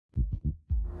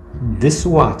This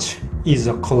watch is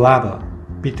a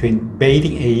collab between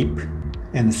Bathing Ape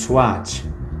and Swatch.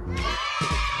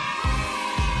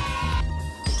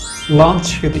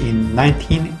 Launched in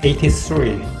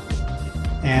 1983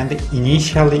 and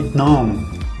initially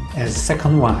known as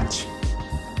Second Watch,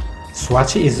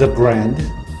 Swatch is a brand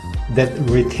that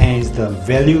retains the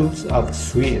values of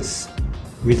Swiss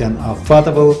with an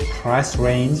affordable price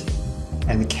range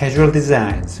and casual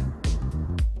designs,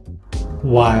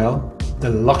 while the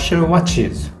luxury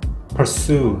watches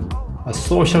pursue a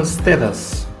social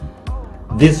status.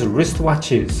 These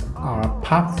wristwatches are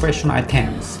pop fashion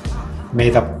items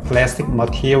made of plastic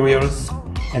materials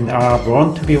and are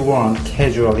born to be worn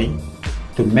casually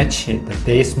to match the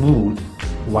day's mood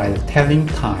while telling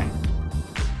time.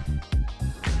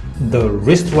 The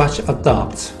wristwatch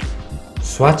adopts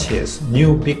Swatch's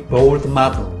new big bold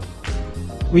model,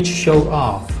 which shows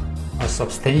off a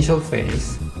substantial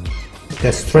face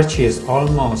that stretches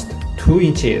almost 2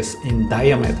 inches in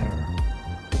diameter.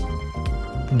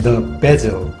 The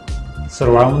bezel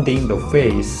surrounding the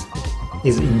face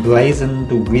is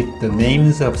emblazoned with the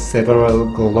names of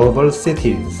several global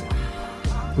cities,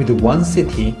 with one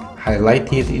city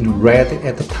highlighted in red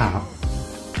at the top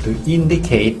to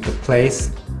indicate the place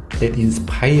that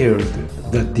inspired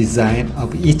the design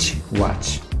of each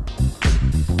watch.